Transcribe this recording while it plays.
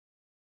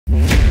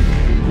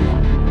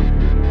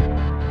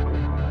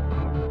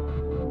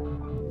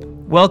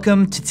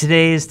Welcome to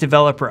today's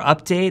developer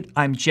update.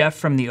 I'm Jeff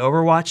from the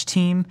Overwatch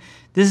team.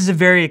 This is a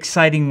very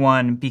exciting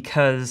one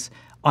because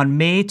on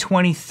May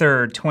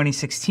 23rd,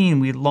 2016,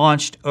 we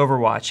launched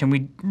Overwatch, and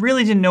we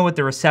really didn't know what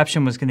the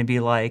reception was going to be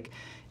like,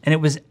 and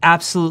it was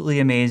absolutely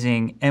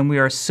amazing. And we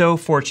are so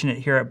fortunate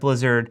here at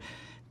Blizzard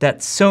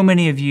that so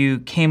many of you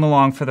came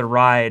along for the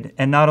ride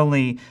and not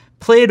only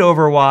played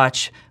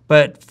Overwatch,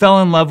 but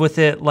fell in love with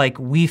it like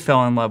we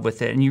fell in love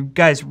with it. And you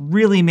guys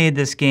really made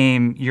this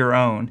game your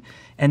own.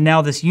 And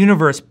now this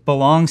universe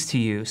belongs to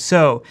you.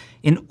 So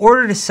in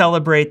order to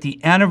celebrate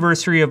the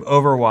anniversary of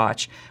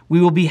Overwatch,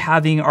 we will be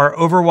having our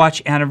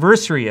Overwatch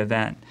anniversary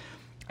event.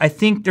 I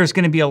think there's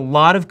going to be a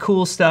lot of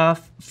cool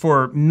stuff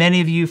for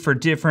many of you for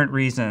different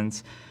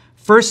reasons.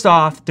 First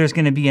off, there's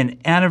going to be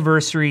an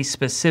anniversary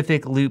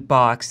specific loot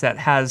box that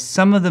has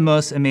some of the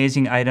most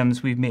amazing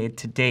items we've made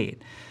to date.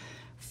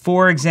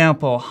 For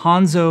example,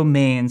 Hanzo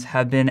mains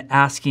have been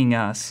asking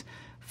us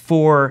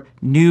for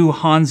new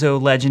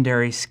Hanzo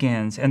legendary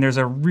skins, and there's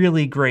a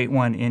really great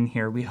one in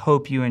here. We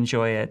hope you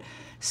enjoy it.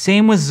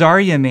 Same with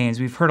Zarya mains.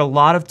 We've heard a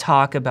lot of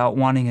talk about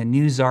wanting a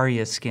new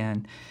Zarya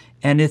skin,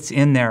 and it's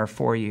in there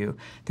for you.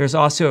 There's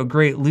also a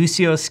great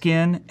Lucio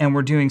skin, and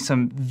we're doing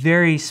some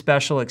very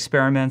special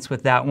experiments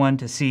with that one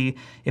to see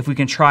if we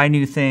can try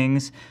new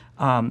things.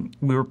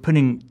 We were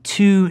putting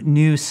 2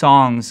 new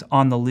songs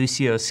on the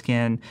Lucio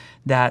skin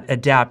that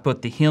adapt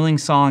both the healing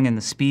song and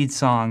the speed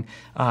song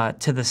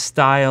to the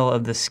style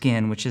of the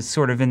skin, which is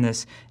sort of in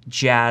this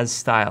jazz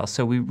style.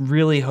 So we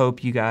really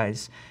hope you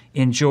guys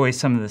enjoy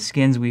some of the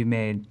skins we've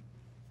made.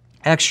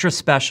 Extra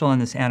special in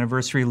this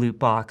anniversary loot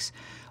box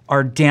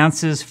are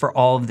dances for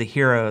all of the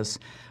heroes.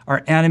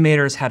 Our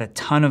animators had a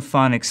ton of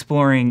fun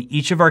exploring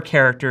each of our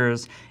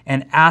characters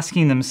and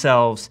asking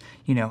themselves,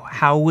 you know,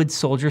 how would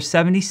Soldier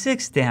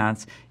 76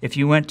 dance? If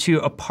you went to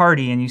a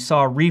party and you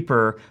saw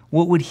Reaper,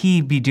 what would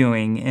he be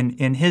doing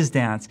in his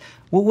dance?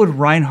 What would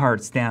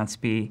Reinhardt's dance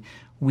be?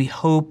 We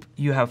hope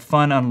you have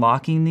fun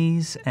unlocking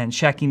these and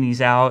checking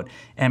these out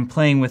and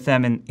playing with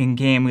them in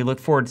game. We look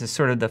forward to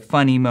sort of the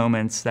funny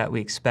moments that we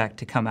expect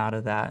to come out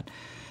of that.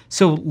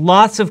 So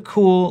lots of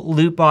cool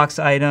loot box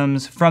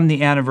items from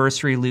the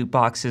anniversary loot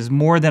boxes,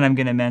 more than I'm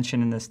going to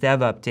mention in this dev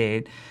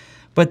update.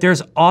 But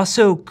there's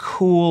also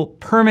cool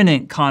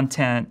permanent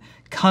content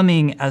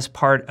coming as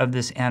part of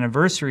this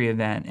anniversary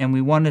event, and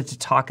we wanted to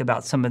talk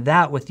about some of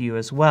that with you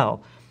as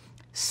well.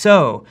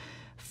 So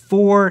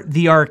for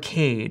the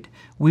arcade,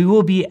 we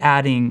will be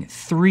adding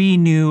 3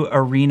 new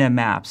arena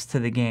maps to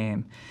the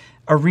game.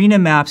 Arena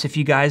maps, if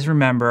you guys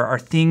remember, are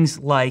things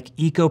like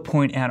Eco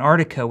Point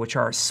Antarctica, which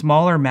are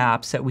smaller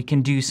maps that we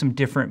can do some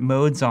different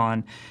modes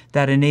on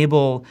that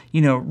enable, you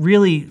know,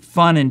 really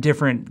fun and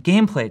different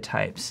gameplay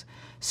types.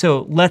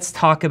 So let's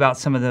talk about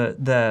some of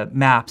the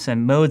maps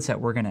and modes that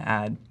we're going to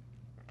add.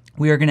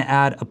 We are going to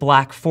add a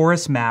Black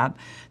Forest map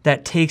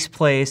that takes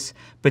place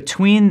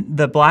between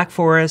the Black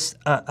Forest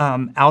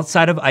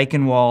outside of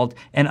Eichenwald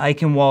and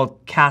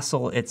Eichenwald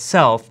Castle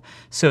itself.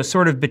 So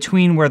sort of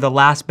between where the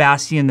last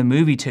Bastion the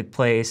movie took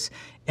place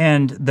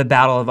and the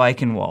Battle of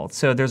Eichenwald.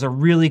 So there's a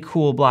really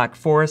cool Black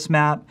Forest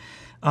map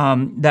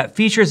that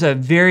features a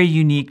very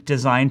unique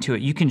design to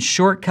it. You can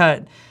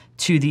shortcut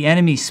to the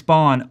enemy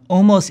spawn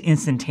almost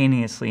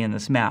instantaneously in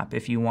this map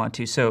if you want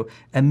to. So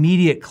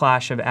immediate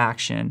clash of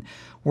action.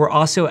 We're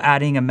also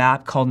adding a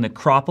map called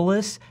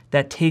Necropolis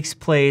that takes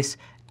place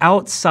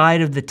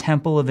outside of the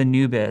Temple of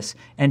Anubis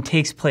and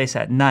takes place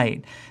at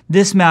night.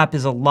 This map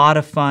is a lot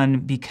of fun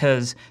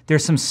because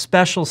there's some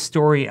special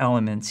story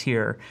elements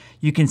here.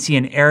 You can see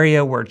an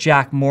area where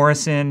Jack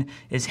Morrison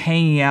is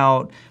hanging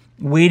out,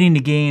 waiting to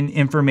gain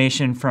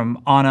information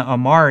from Ana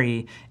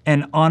Amari,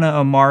 and Ana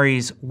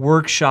Amari's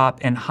workshop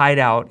and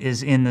hideout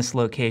is in this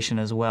location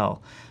as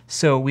well.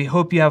 So we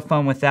hope you have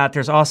fun with that.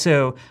 There's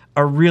also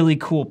a really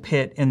cool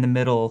pit in the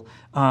middle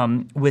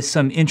with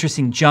some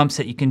interesting jumps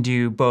that you can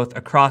do both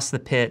across the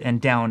pit and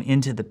down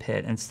into the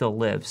pit and still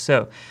live.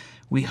 So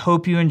we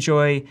hope you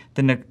enjoy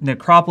the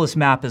Necropolis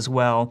map as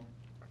well.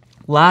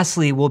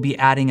 Lastly, we'll be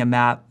adding a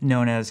map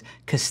known as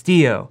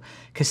Castillo.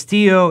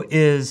 Castillo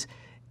is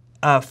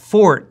a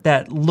fort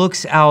that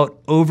looks out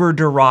over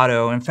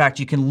Dorado. In fact,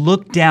 you can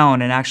look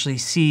down and actually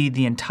see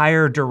the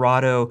entire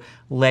Dorado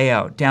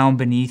layout down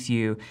beneath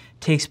you.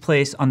 It takes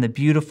place on the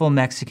beautiful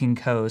Mexican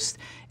coast,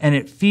 and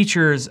it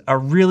features a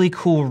really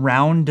cool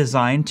round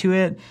design to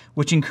it,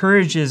 which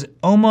encourages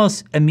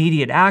almost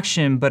immediate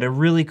action, but a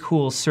really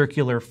cool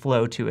circular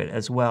flow to it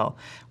as well.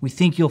 We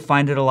think you'll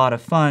find it a lot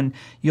of fun.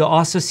 You'll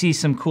also see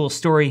some cool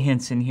story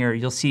hints in here.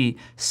 You'll see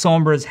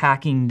Sombra's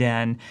hacking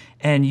den,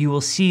 and you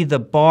will see the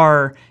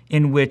bar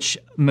in which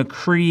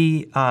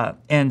McCree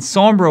and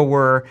Sombra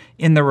were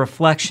in the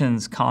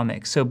Reflections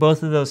comic. So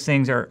both of those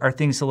things are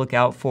things to look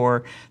out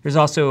for. There's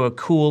also a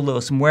cool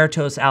Los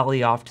Muertos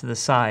alley off to the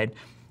side.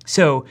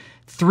 So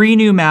 3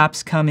 new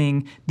maps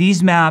coming.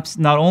 These maps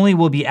not only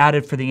will be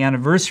added for the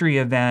anniversary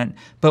event,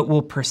 but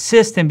will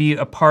persist and be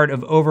a part of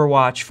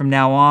Overwatch from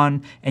now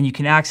on. And you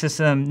can access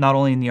them not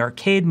only in the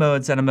arcade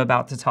modes that I'm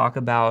about to talk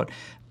about,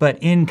 but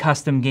in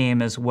custom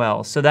game as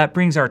well. So that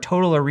brings our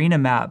total arena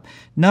map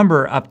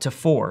number up to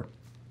 4.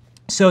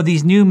 So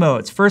these new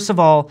modes, first of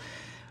all,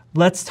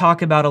 let's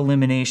talk about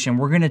elimination.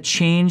 We're gonna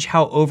change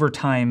how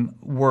overtime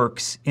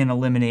works in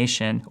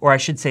elimination, or I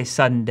should say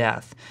sudden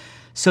death.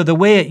 So the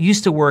way it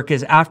used to work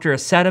is after a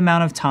set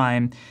amount of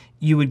time,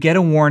 you would get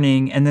a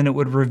warning and then it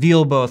would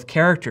reveal both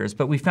characters.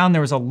 But we found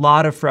there was a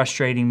lot of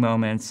frustrating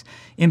moments,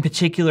 in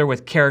particular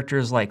with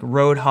characters like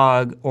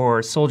Roadhog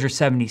or Soldier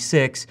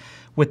 76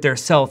 with their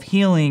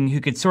self-healing, who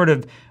could sort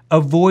of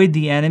avoid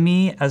the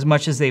enemy as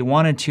much as they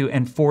wanted to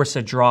and force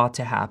a draw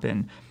to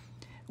happen.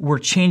 We're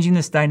changing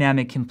this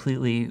dynamic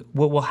completely.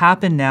 What will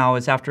happen now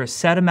is after a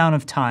set amount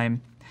of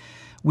time,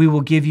 we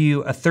will give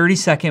you a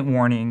 30-second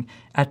warning.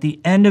 At the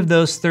end of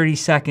those 30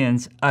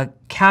 seconds, a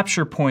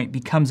capture point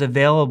becomes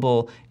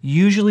available,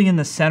 usually in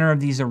the center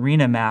of these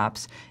arena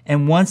maps.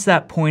 And once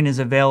that point is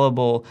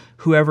available,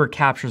 whoever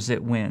captures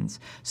it wins.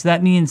 So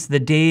that means the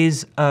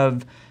days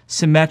of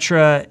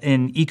Symmetra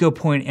in Eco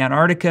Point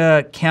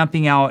Antarctica,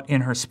 camping out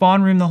in her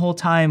spawn room the whole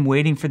time,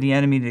 waiting for the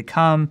enemy to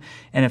come,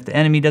 and if the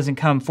enemy doesn't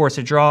come, force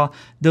a draw,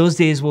 those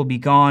days will be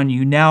gone.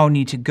 You now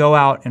need to go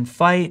out and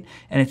fight,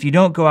 and if you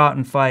don't go out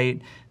and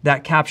fight,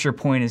 that capture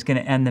point is going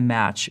to end the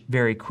match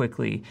very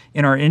quickly.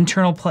 In our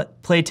internal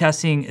play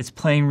testing, it's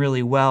playing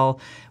really well.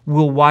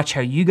 We'll watch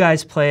how you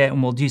guys play it,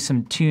 and we'll do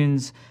some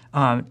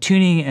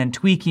tuning and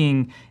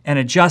tweaking and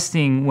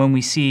adjusting when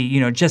we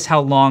see, just how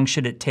long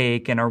should it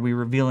take and are we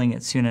revealing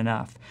it soon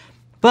enough.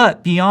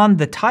 But beyond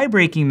the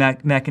tie-breaking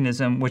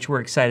mechanism, which we're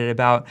excited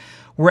about,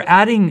 we're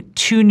adding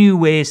 2 new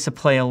ways to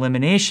play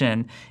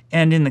elimination.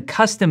 And in the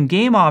custom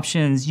game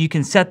options, you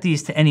can set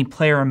these to any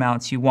player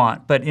amounts you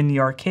want. But in the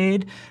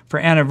arcade, for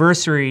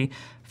Anniversary,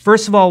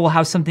 first of all, we'll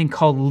have something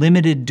called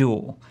Limited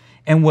Duel.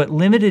 And what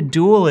Limited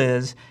Duel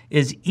is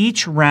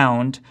each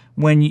round,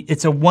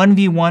 it's a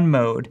 1v1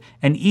 mode,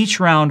 and each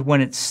round when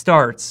it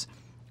starts,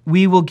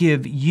 we will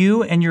give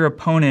you and your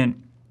opponent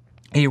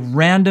a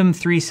random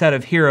 3 set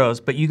of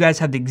heroes, but you guys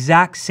have the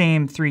exact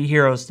same 3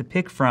 heroes to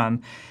pick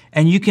from,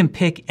 and you can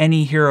pick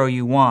any hero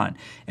you want.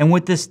 And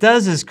what this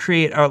does is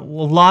create a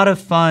lot of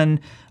fun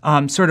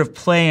sort of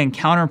play and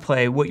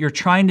counterplay. What you're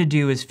trying to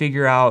do is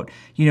figure out,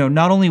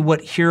 not only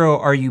what hero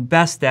are you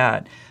best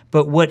at,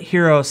 but what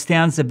hero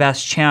stands the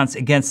best chance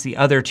against the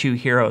other 2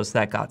 heroes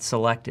that got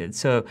selected.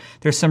 So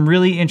there's some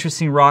really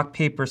interesting rock,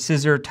 paper,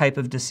 scissors type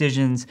of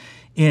decisions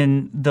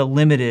in the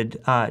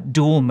limited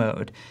duel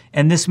mode.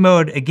 And this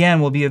mode,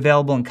 again, will be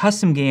available in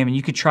custom game, and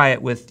you could try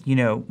it with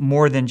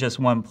more than just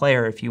 1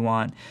 player if you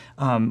want.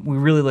 We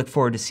really look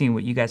forward to seeing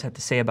what you guys have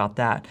to say about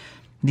that.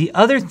 The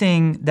other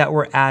thing that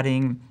we're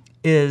adding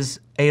is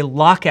a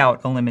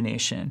lockout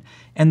elimination.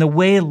 And the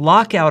way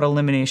lockout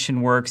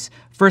elimination works,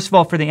 first of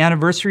all, for the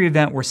anniversary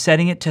event, we're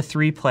setting it to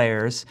 3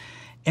 players.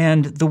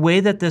 And the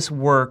way that this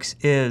works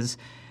is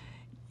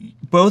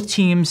both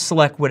teams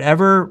select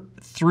whatever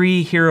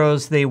 3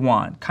 heroes they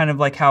want, kind of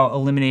like how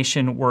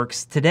elimination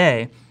works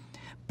today.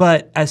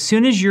 But as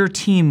soon as your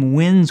team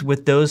wins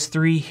with those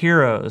 3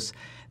 heroes,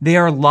 they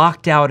are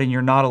locked out and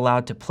you're not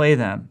allowed to play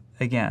them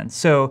again.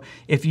 So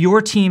if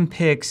your team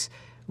picks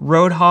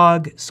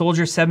Roadhog,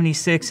 Soldier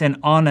 76, and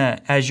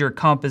Ana as your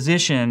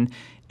composition,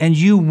 and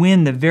you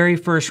win the very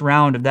first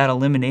round of that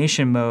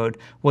elimination mode,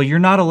 well, you're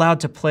not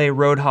allowed to play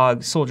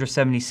Roadhog, Soldier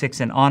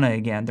 76, and Ana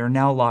again. They're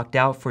now locked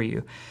out for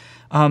you.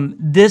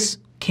 This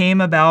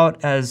came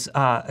about as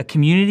a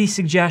community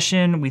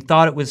suggestion. We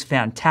thought it was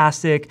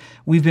fantastic.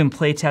 We've been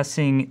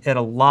playtesting it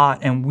a lot,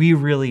 and we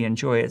really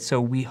enjoy it,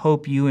 so we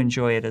hope you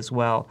enjoy it as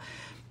well.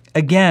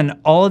 Again,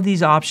 all of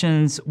these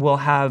options will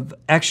have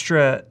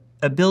extra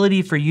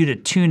ability for you to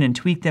tune and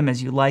tweak them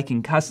as you like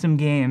in custom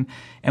game,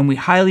 and we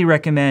highly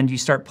recommend you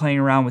start playing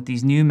around with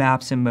these new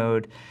maps and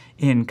mode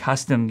in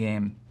custom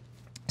game.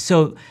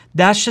 So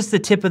that's just the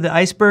tip of the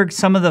iceberg,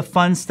 some of the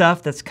fun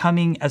stuff that's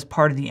coming as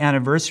part of the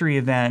anniversary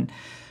event.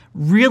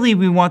 Really,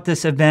 we want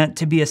this event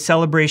to be a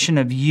celebration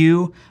of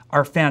you,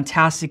 our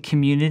fantastic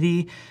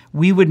community.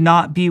 We would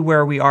not be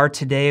where we are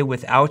today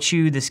without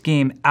you. This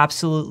game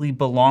absolutely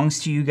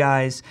belongs to you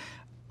guys.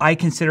 I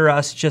consider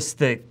us just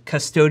the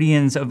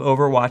custodians of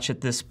Overwatch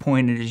at this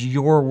point. It is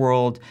your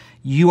world.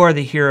 You are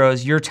the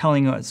heroes. You're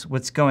telling us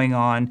what's going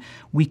on.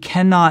 We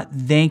cannot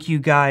thank you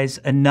guys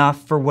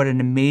enough for what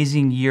an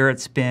amazing year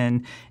it's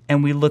been,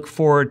 and we look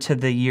forward to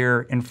the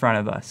year in front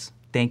of us.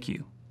 Thank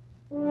you.